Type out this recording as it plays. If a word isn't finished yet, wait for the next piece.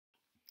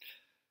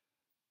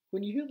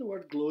When you hear the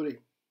word glory,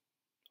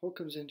 what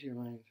comes into your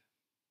mind?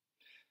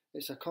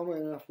 It's a common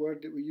enough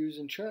word that we use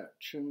in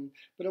church,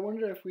 but I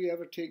wonder if we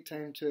ever take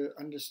time to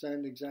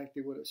understand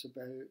exactly what it's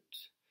about.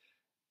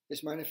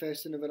 It's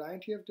manifest in a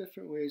variety of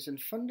different ways,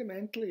 and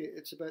fundamentally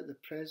it's about the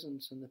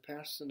presence and the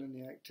person and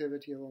the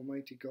activity of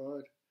Almighty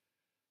God.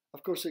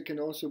 Of course, it can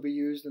also be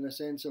used in a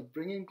sense of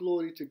bringing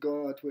glory to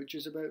God, which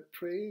is about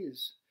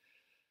praise.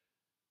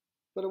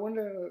 But I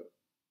wonder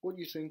what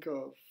you think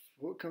of,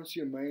 what comes to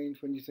your mind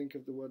when you think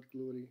of the word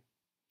glory.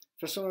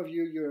 For some of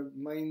you, your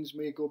minds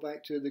may go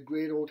back to the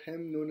great old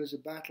hymn known as the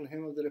Battle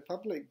Hymn of the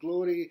Republic.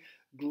 Glory,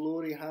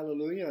 glory,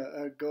 hallelujah,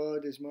 our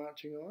God is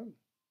marching on.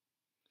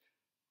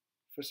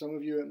 For some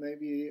of you, it might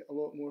be a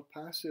lot more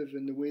passive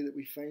in the way that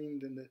we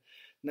find in the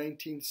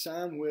 19th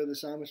Psalm, where the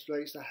psalmist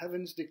writes, the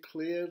heavens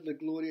declare the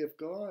glory of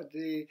God.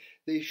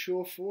 They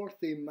show forth,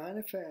 they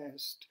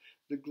manifest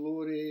the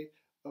glory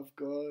of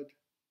God.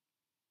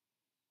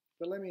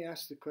 But let me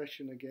ask the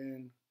question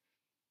again.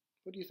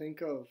 What do you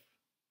think of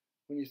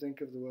when you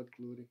think of the word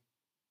glory?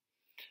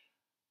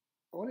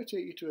 I want to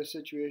take you to a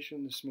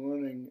situation this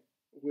morning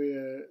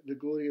where the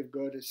glory of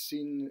God is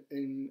seen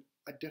in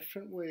a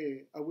different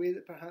way, a way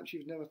that perhaps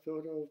you've never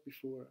thought of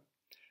before.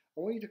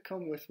 I want you to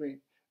come with me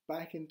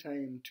back in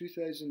time,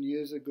 2,000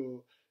 years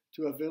ago,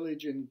 to a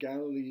village in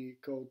Galilee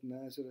called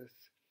Nazareth.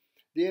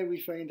 There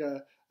we find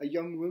a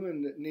young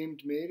woman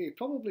named Mary,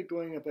 probably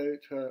going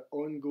about her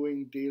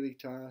ongoing daily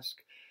task,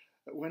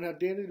 when her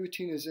daily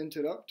routine is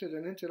interrupted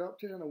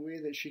in a way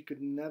that she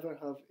could never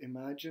have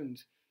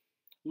imagined.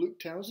 Luke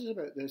tells us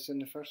about this in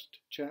the first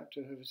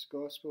chapter of his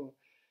Gospel.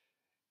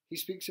 He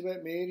speaks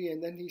about Mary,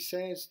 and then he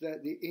says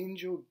that the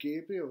angel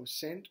Gabriel,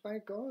 sent by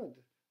God,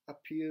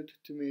 appeared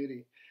to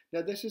Mary.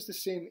 Now, this is the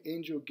same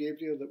angel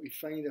Gabriel that we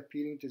find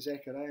appearing to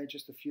Zechariah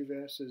just a few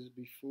verses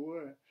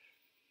before.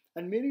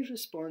 And Mary's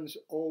response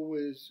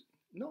always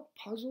not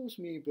puzzles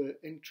me, but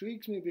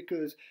intrigues me,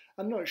 because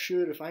I'm not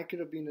sure if I could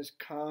have been as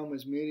calm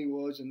as Mary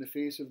was in the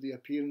face of the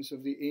appearance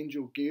of the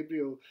angel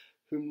Gabriel,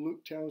 whom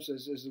Luke tells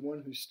us is the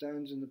one who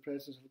stands in the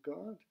presence of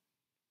God.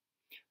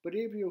 But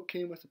Gabriel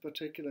came with a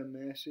particular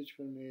message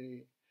for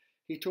Mary.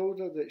 He told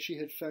her that she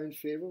had found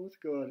favour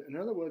with God. In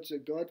other words,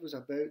 that God was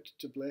about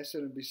to bless her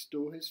and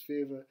bestow his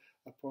favour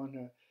upon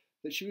her.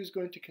 That she was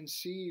going to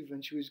conceive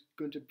and she was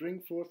going to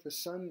bring forth a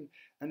son,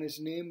 and his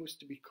name was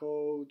to be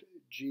called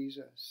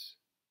Jesus.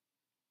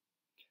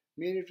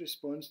 Mary's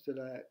response to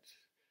that,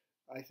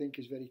 I think,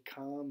 is very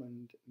calm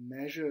and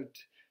measured.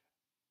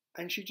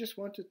 And she just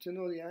wanted to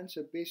know the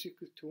answer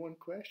basically to one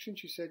question.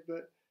 She said,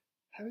 but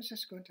how is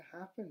this going to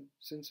happen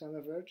since I'm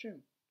a virgin?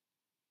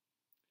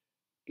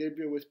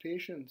 Gabriel, with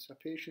patience, a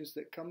patience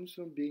that comes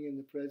from being in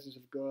the presence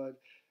of God,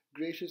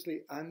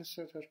 graciously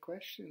answered her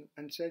question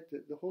and said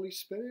that the Holy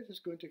Spirit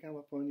is going to come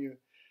upon you,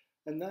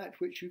 and that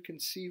which you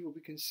conceive will be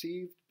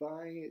conceived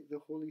by the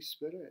Holy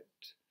Spirit.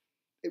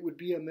 It would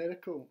be a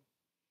miracle.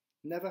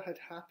 Never had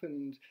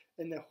happened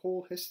in the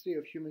whole history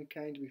of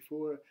humankind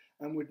before,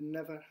 and would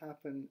never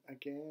happen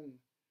again.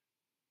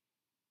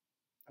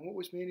 And what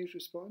was Mary's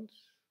response?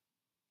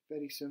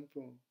 Very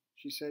simple.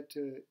 She said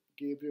to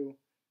Gabriel,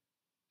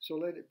 so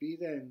let it be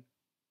then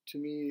to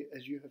me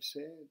as you have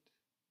said.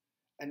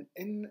 And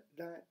in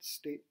that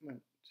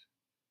statement,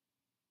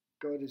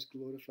 God is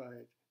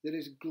glorified. There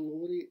is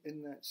glory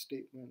in that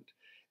statement,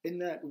 in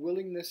that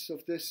willingness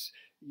of this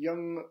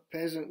young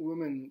peasant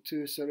woman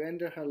to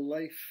surrender her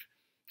life,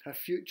 her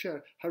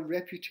future, her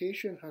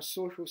reputation, her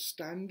social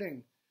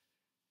standing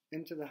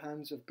into the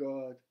hands of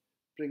God,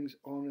 brings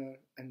honour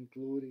and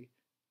glory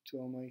to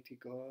Almighty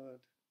God.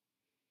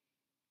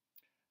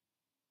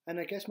 And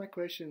I guess my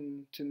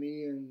question to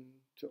me and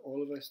to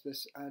all of us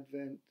this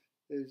Advent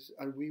is,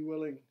 are we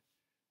willing?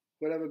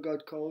 Whatever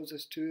God calls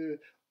us to,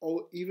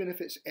 even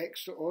if it's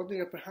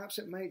extraordinary, or perhaps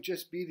it might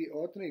just be the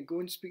ordinary. Go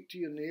and speak to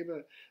your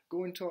neighbour.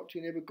 Go and talk to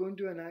your neighbour. Go and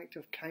do an act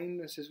of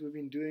kindness, as we've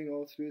been doing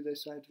all through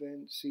this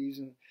Advent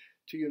season,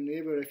 to your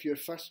neighbour. If your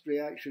first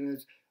reaction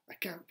is, I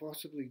can't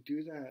possibly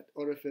do that,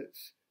 or if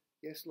it's,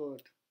 yes,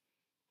 Lord,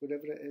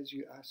 whatever it is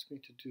you ask me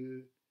to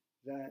do,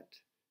 that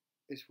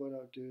is what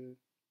I'll do.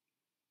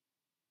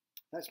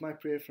 That's my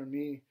prayer for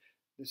me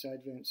this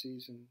Advent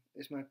season.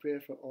 It's my prayer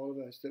for all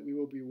of us, that we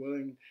will be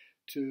willing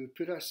to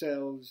put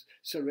ourselves,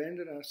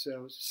 surrender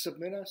ourselves,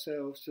 submit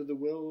ourselves to the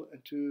will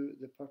and to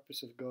the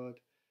purpose of God.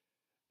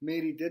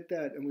 Mary did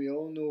that, and we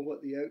all know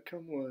what the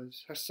outcome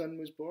was. Her son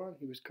was born.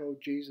 He was called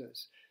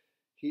Jesus.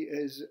 He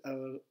is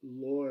our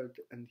Lord,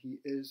 and he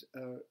is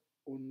our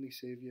only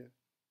Saviour.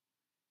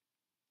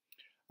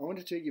 I want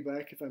to take you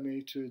back, if I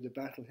may, to the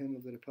Battle Hymn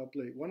of the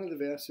Republic. One of the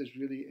verses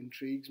really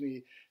intrigues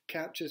me,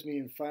 captures me,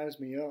 and fires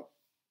me up.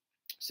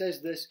 It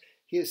says this,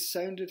 he has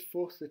sounded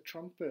forth the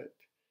trumpet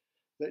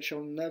that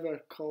shall never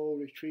call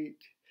retreat.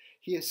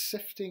 He is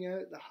sifting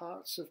out the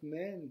hearts of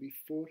men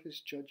before his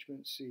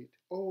judgment seat.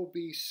 Oh,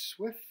 be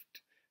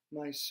swift,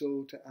 my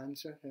soul, to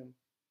answer him.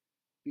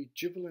 Be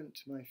jubilant,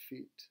 my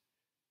feet.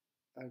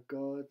 Our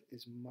God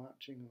is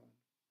marching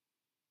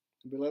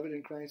on. Beloved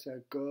in Christ,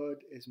 our God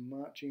is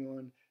marching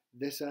on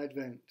this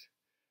Advent,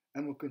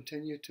 and will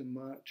continue to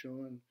march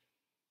on.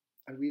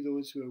 Are we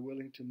those who are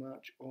willing to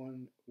march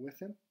on with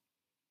him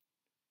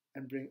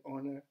and bring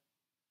honour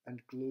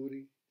and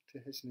glory to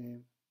his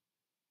name?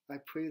 I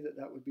pray that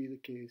that would be the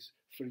case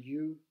for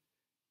you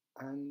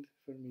and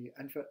for me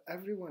and for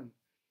everyone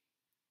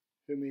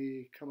who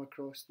may come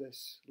across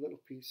this little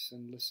piece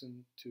and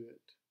listen to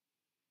it.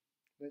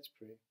 Let's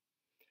pray.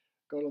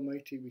 God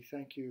Almighty, we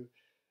thank you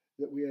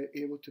that we are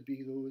able to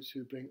be those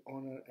who bring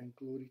honour and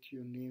glory to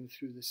your name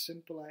through the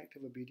simple act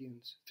of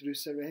obedience, through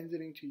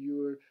surrendering to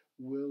your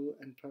will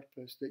and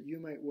purpose, that you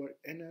might work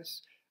in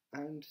us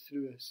and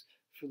through us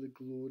for the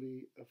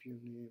glory of your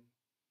name.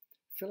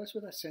 Fill us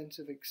with a sense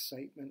of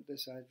excitement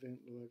this Advent,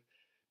 Lord.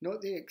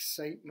 Not the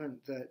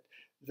excitement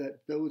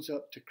that builds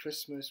up to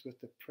Christmas with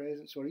the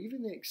presents, or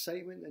even the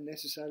excitement that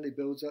necessarily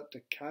builds up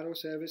to carol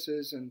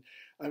services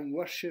and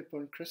worship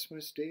on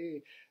Christmas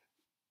Day,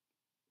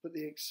 but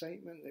the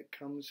excitement that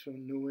comes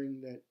from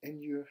knowing that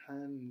in your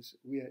hands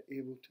we are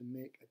able to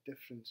make a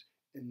difference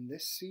in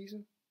this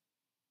season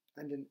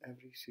and in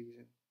every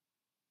season.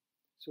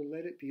 So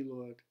let it be,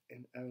 Lord,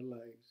 in our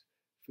lives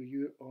for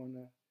your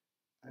honour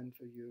and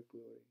for your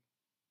glory.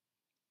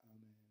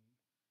 Amen.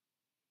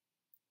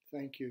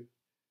 Thank you.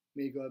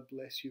 May God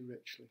bless you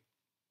richly.